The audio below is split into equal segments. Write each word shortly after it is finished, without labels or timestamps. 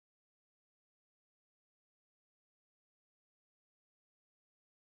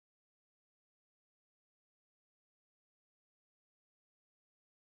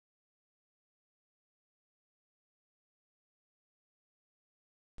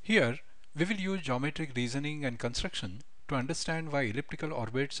Here, we will use geometric reasoning and construction to understand why elliptical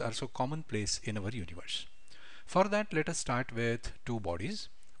orbits are so commonplace in our universe. For that, let us start with two bodies.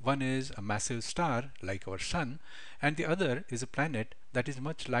 One is a massive star like our Sun, and the other is a planet that is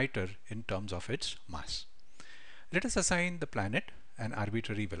much lighter in terms of its mass. Let us assign the planet an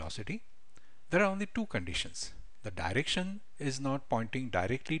arbitrary velocity. There are only two conditions. The direction is not pointing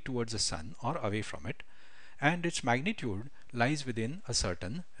directly towards the Sun or away from it, and its magnitude lies within a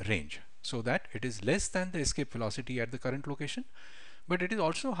certain range, so that it is less than the escape velocity at the current location, but it is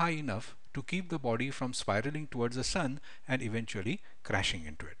also high enough to keep the body from spiraling towards the Sun and eventually crashing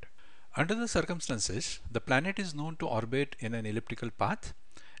into it. Under the circumstances, the planet is known to orbit in an elliptical path,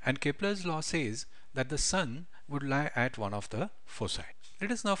 and Kepler's law says that the Sun would lie at one of the foci.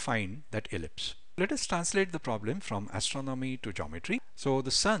 Let us now find that ellipse. Let us translate the problem from astronomy to geometry. So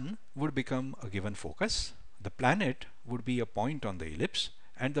the Sun would become a given focus, the planet would be a point on the ellipse,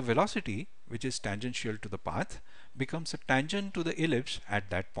 and the velocity, which is tangential to the path, becomes a tangent to the ellipse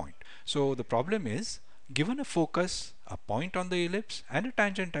at that point. So the problem is, given a focus, a point on the ellipse, and a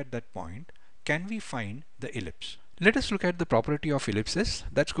tangent at that point, can we find the ellipse? Let us look at the property of ellipses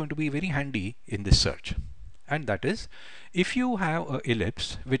that's going to be very handy in this search. And that is, if you have an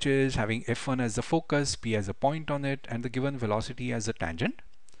ellipse which is having f1 as the focus, p as a point on it, and the given velocity as a tangent,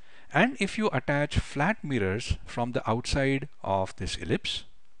 and if you attach flat mirrors from the outside of this ellipse,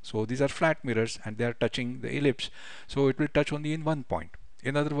 so these are flat mirrors and they are touching the ellipse, so it will touch only in one point.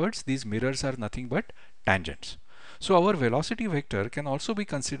 In other words, these mirrors are nothing but tangents. So our velocity vector can also be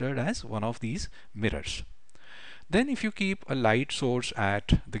considered as one of these mirrors. Then if you keep a light source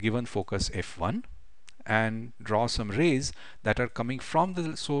at the given focus f1 and draw some rays that are coming from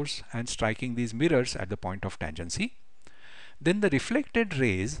the source and striking these mirrors at the point of tangency, then the reflected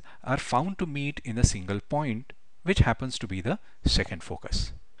rays are found to meet in a single point, which happens to be the second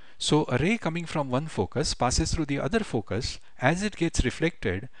focus. So a ray coming from one focus passes through the other focus as it gets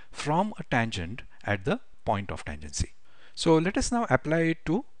reflected from a tangent at the point of tangency. So let us now apply it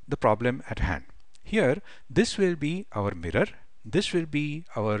to the problem at hand. Here, this will be our mirror, this will be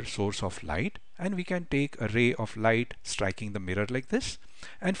our source of light, and we can take a ray of light striking the mirror like this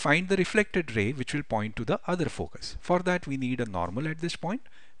and find the reflected ray which will point to the other focus. For that, we need a normal at this point,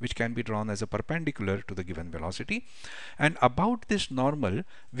 which can be drawn as a perpendicular to the given velocity, and about this normal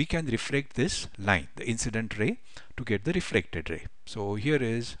we can reflect this line, the incident ray, to get the reflected ray. So here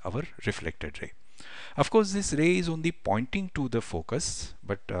is our reflected ray. Of course, this ray is only pointing to the focus,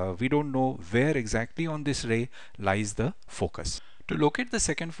 but we don't know where exactly on this ray lies the focus. To locate the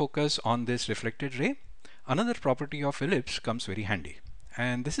second focus on this reflected ray, another property of ellipse comes very handy,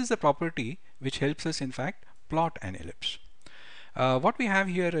 and this is the property which helps us in fact plot an ellipse. What we have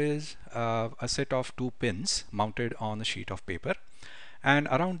here is a set of two pins mounted on a sheet of paper, and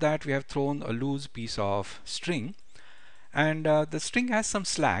around that we have thrown a loose piece of string, and the string has some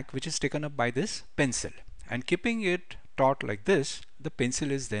slack which is taken up by this pencil, and keeping it taut like this, the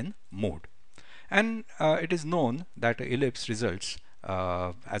pencil is then moved, and it is known that an ellipse results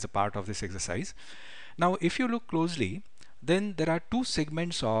as a part of this exercise. Now if you look closely, then there are two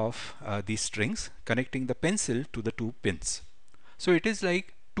segments of these strings connecting the pencil to the two pins. So it is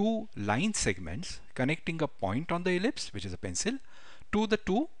like two line segments connecting a point on the ellipse, which is a pencil, to the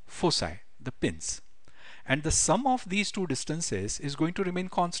two foci, the pins. And the sum of these two distances is going to remain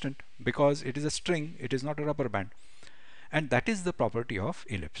constant because it is a string, it is not a rubber band. And that is the property of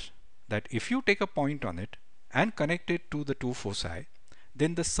ellipse, that if you take a point on it and connect it to the two foci,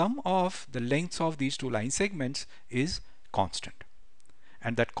 then the sum of the lengths of these two line segments is constant.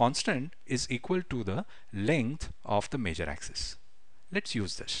 And that constant is equal to the length of the major axis. Let's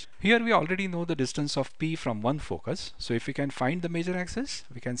use this. Here we already know the distance of P from one focus. So if we can find the major axis,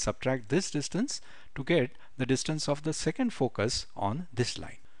 we can subtract this distance to get the distance of the second focus on this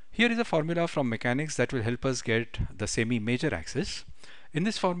line. Here is a formula from mechanics that will help us get the semi-major axis. In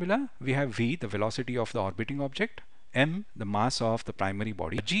this formula, we have V, the velocity of the orbiting object, m, the mass of the primary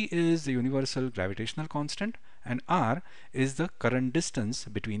body, g is the universal gravitational constant, and r is the current distance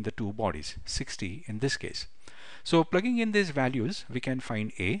between the two bodies, 60 in this case. So plugging in these values, we can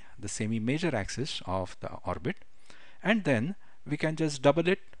find a, the semi-major axis of the orbit, and then we can just double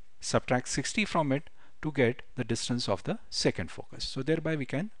it, subtract 60 from it to get the distance of the second focus. So thereby we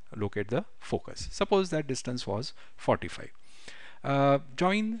can locate the focus. Suppose that distance was 45.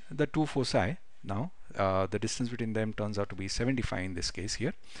 Join the two foci now. The distance between them turns out to be 75 in this case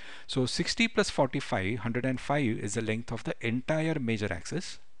here. So 60 plus 45, 105 is the length of the entire major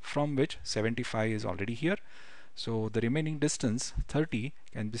axis, from which 75 is already here. So the remaining distance 30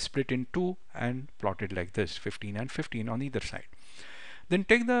 can be split in two and plotted like this, 15 and 15 on either side. Then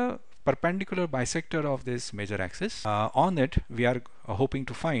take the perpendicular bisector of this major axis. On it we are hoping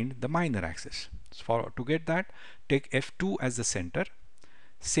to find the minor axis. So to get that, take F2 as the center,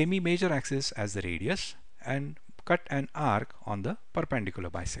 semi-major axis as the radius, and cut an arc on the perpendicular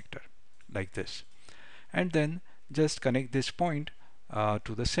bisector like this, and then just connect this point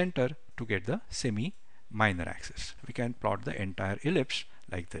to the center to get the semi-minor axis. We can plot the entire ellipse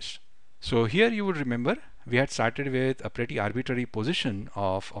like this. So here you would remember we had started with a pretty arbitrary position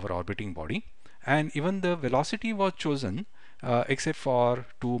of our orbiting body, and even the velocity was chosen except for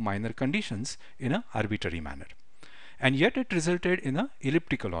two minor conditions in an arbitrary manner, and yet it resulted in an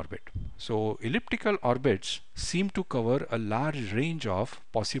elliptical orbit. So elliptical orbits seem to cover a large range of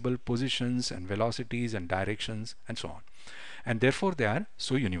possible positions and velocities and directions and so on, and therefore they are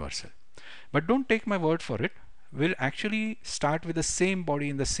so universal. But don't take my word for it. We'll actually start with the same body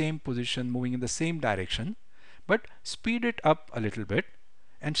in the same position, moving in the same direction, but speed it up a little bit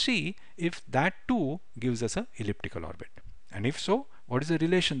and see if that too gives us an elliptical orbit, and if so, what is the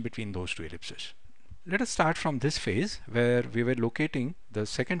relation between those two ellipses. Let us start from this phase where we were locating the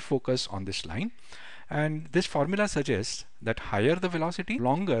second focus on this line, and this formula suggests that higher the velocity,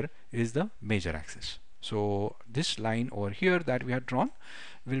 longer is the major axis. So this line over here that we had drawn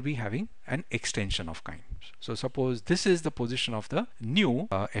will be having an extension of kind. So suppose this is the position of the new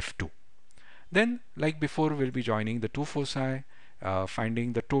F2. Then, like before, we'll be joining the two foci,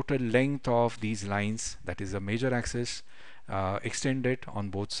 finding the total length of these lines, that is the major axis, extend it on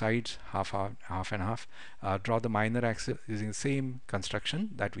both sides, half and half, draw the minor axis using the same construction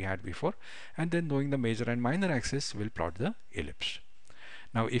that we had before, and then knowing the major and minor axis, we'll plot the ellipse.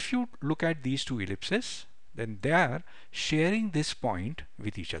 Now if you look at these two ellipses, then they are sharing this point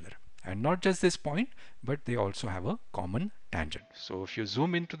with each other, and not just this point, but they also have a common tangent. So if you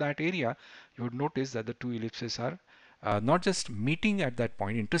zoom into that area, you would notice that the two ellipses are not just meeting at that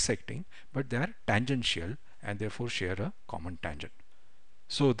point, intersecting, but they are tangential and therefore share a common tangent.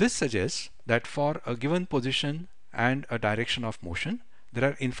 So this suggests that for a given position and a direction of motion, there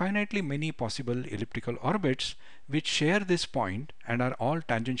are infinitely many possible elliptical orbits which share this point and are all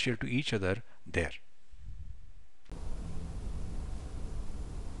tangential to each other there.